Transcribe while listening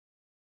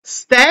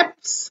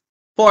Steps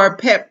for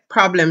PEP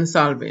problem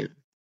solving.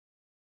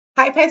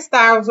 Hi pet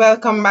stars,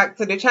 welcome back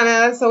to the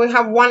channel. So we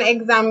have one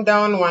exam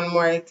done, one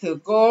more to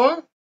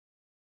go.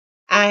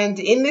 And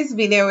in this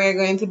video, we're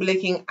going to be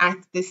looking at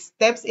the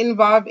steps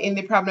involved in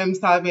the problem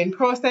solving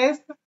process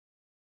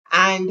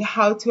and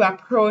how to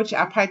approach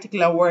a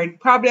particular word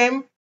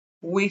problem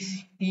with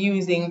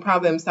using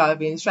problem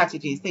solving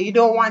strategies. So you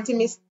don't want to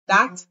miss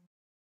that.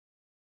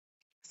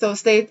 So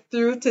stay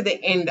through to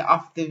the end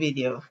of the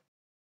video.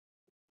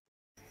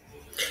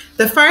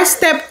 The first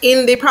step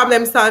in the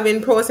problem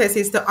solving process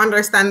is to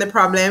understand the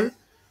problem.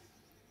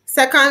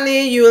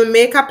 Secondly, you will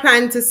make a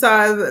plan to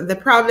solve the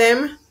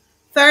problem.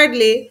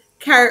 Thirdly,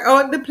 carry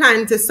out the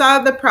plan to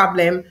solve the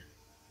problem.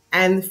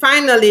 And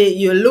finally,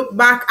 you look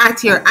back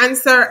at your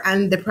answer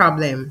and the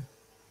problem.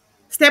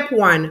 Step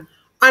 1.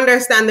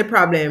 Understand the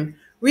problem.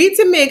 Read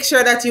to make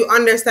sure that you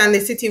understand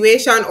the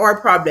situation or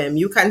problem.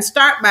 You can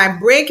start by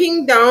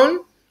breaking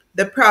down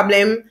the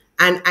problem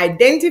and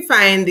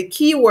identifying the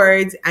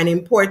keywords and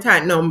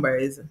important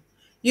numbers.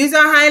 Use a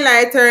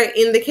highlighter.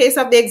 In the case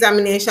of the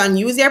examination,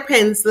 use your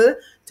pencil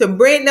to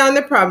break down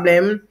the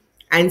problem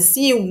and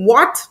see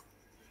what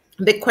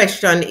the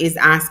question is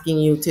asking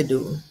you to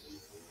do.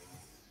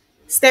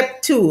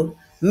 Step 2,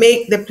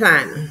 make the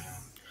plan.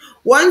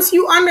 Once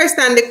you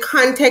understand the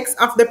context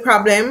of the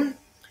problem,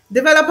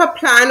 develop a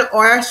plan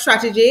or a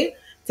strategy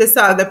to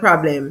solve the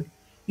problem.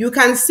 You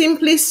can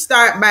simply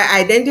start by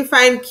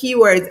identifying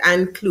keywords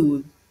and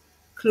clues.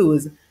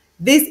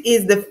 This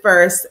is the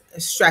first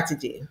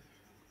strategy.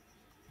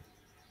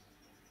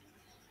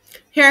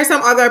 Here are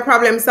some other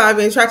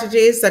problem-solving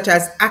strategies such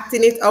as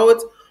acting it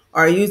out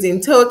or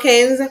using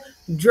tokens,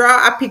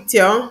 draw a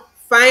picture,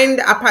 find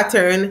a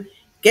pattern,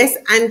 guess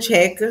and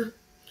check,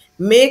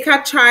 make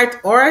a chart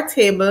or a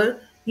table,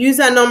 use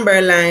a number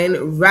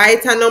line,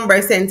 write a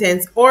number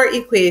sentence or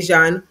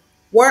equation,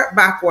 work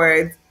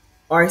backwards,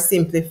 or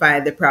simplify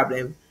the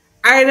problem.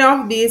 Either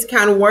of these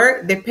can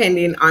work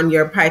depending on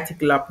your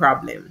particular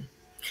problem.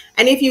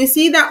 And if you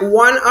see that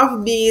one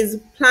of these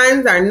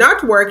plans are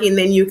not working,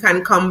 then you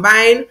can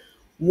combine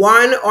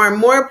one or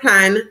more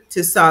plans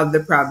to solve the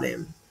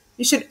problem.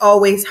 You should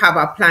always have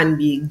a plan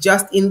B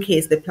just in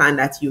case the plan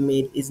that you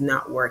made is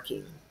not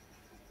working.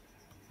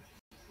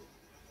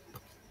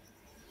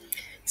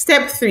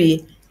 Step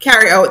 3,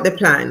 carry out the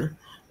plan.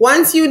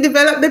 Once you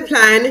develop the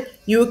plan,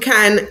 you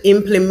can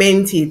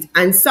implement it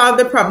and solve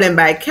the problem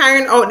by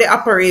carrying out the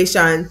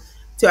operation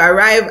to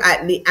arrive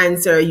at the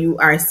answer you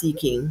are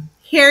seeking.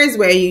 Here is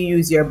where you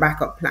use your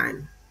backup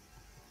plan.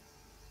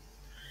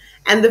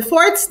 And the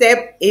fourth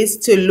step is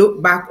to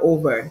look back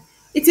over.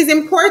 It is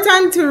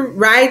important to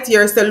write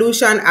your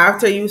solution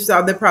after you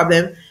solve the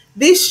problem.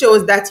 This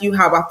shows that you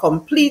have a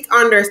complete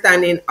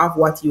understanding of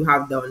what you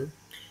have done.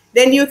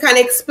 Then you can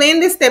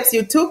explain the steps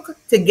you took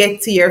to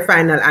get to your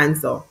final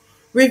answer.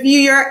 Review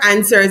your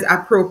answer's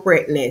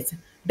appropriateness.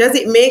 Does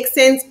it make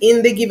sense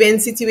in the given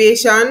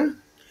situation?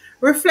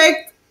 Reflection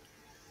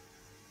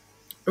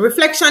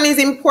is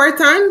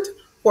important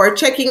for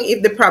checking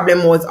if the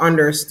problem was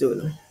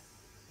understood.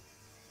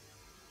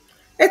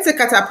 Let's look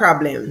at a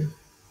problem.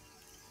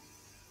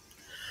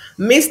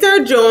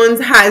 Mr. Jones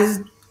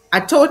has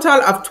a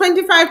total of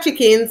 25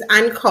 chickens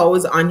and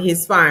cows on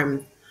his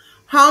farm.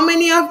 How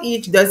many of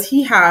each does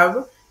he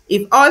have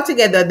if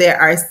altogether there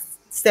are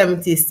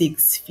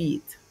 76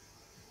 feet?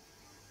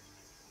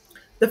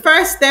 The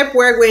first step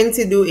we're going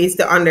to do is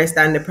to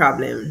understand the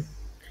problem.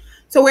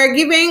 So we're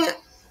giving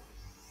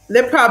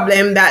the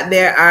problem that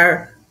there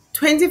are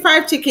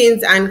 25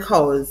 chickens and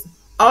cows.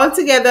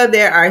 Altogether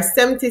there are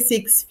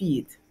 76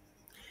 feet.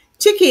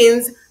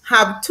 Chickens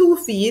have 2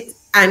 feet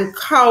and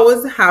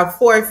cows have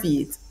 4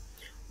 feet.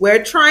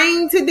 We're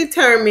trying to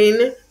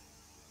determine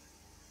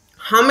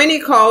how many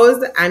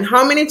cows and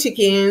how many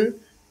chickens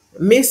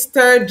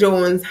Mr.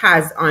 Jones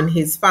has on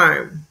his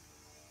farm.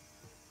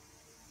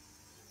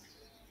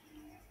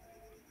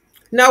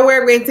 Now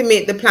we're going to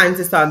make the plan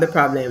to solve the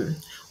problem.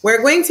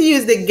 We're going to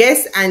use the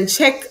guess and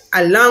check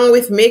along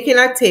with making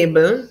a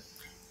table.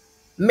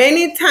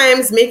 Many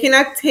times making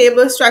a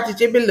table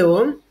strategy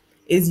below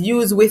is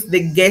used with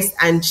the guess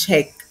and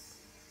check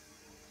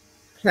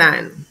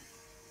plan.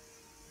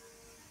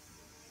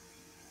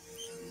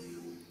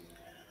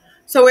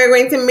 So we're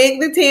going to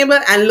make the table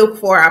and look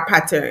for a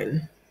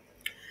pattern.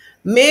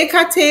 Make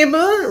a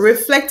table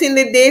reflecting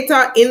the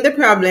data in the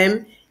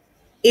problem.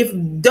 If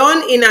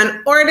done in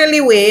an orderly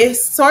way,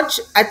 such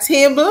a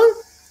table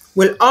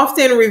will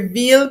often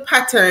reveal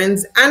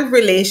patterns and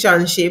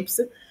relationships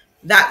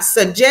that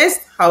suggest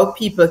how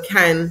people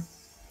can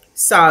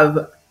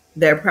solve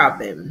their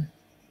problem.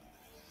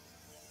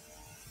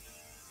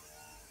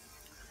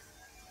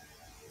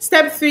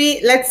 Step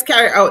 3, let's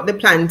carry out the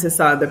plan to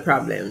solve the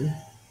problem.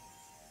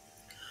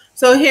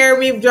 So here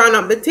we've drawn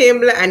up the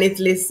table and it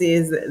lists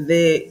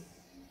the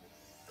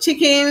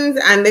chickens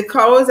and the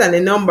cows and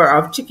the number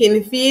of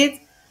chicken feet,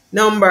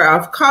 number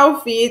of cow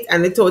feet,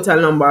 and the total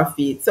number of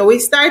feet. So we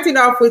started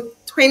off with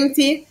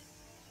 20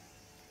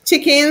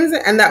 chickens,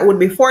 and that would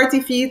be 40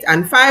 feet,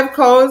 and 5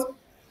 cows.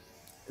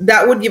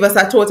 that would give us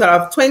a total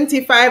of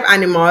 25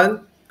 animals,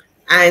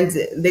 and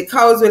the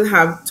cows will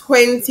have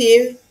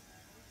 20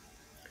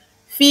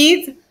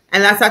 feet,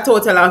 and that's a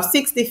total of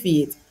 60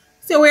 feet.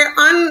 So we're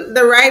on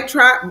the right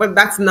track, but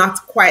that's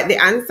not quite the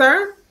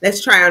answer.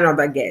 Let's try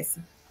another guess.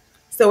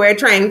 So we're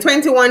trying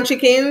 21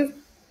 chickens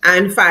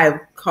and 5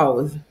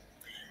 cows.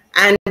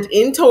 And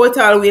in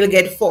total, we'll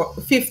get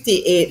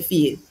 58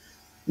 feet.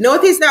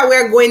 Notice that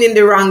we're going in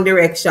the wrong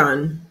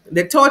direction.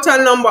 The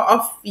total number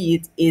of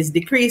feet is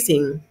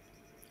decreasing.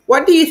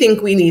 What do you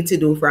think we need to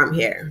do from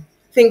here?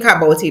 Think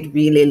about it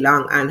really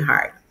long and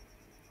hard.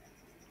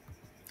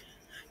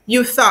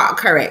 You thought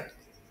correct.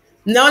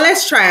 Now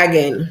let's try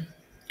again.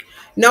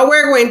 Now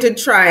we're going to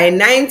try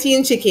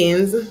 19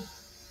 chickens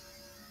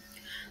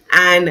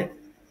and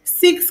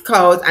 6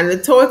 cows, and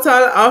the total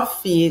of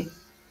feet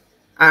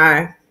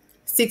are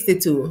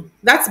 62.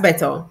 That's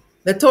better.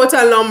 The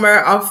total number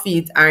of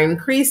feet are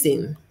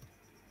increasing.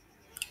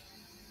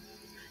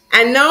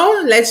 And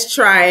now let's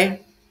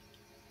try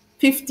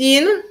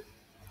 15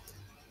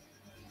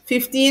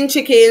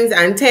 chickens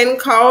and 10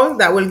 cows.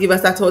 That will give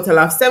us a total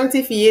of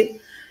 70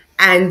 feet.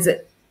 And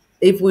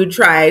if we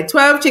try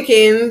 12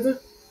 chickens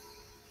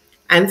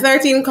and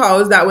 13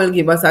 cows, that will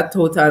give us a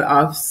total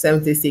of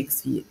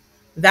 76 feet.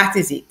 That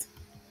is it.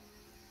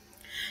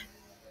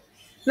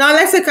 Now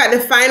let's look at the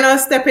final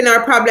step in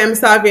our problem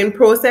solving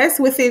process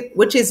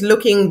which is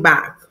looking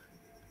back.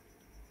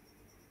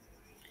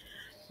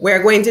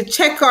 We're going to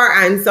check our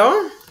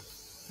answer,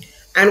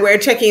 and we're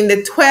checking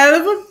the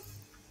 12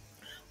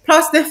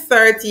 plus the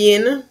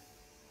 13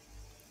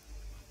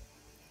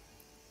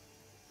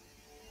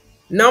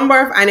 number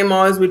of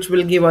animals, which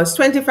will give us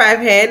 25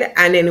 head,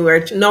 and then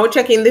we're now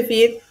checking the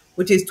feet,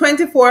 which is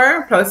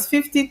 24 plus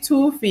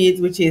 52 feet,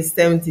 which is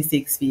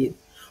 76 feet.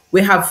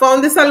 We have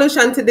found the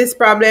solution to this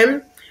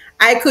problem.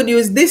 I could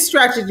use this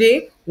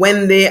strategy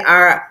when there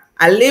are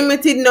a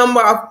limited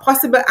number of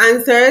possible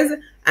answers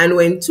and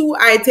when 2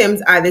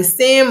 items are the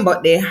same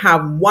but they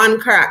have one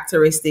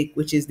characteristic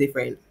which is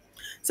different.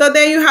 So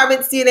there you have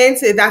it,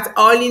 students. That's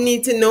all you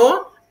need to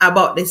know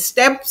about the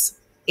steps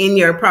in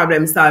your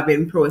problem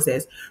solving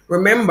process.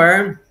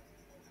 Remember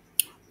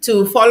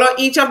to follow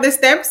each of the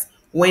steps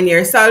when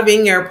you're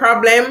solving your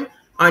problem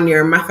on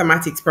your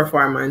mathematics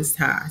performance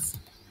task.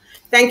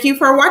 Thank you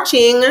for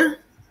watching.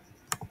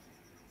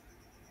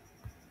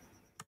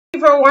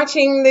 Thank you for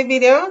watching the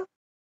video.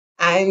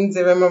 And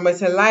remember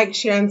to like,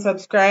 share, and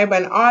subscribe,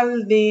 and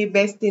all the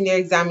best in your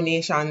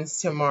examinations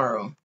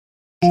tomorrow.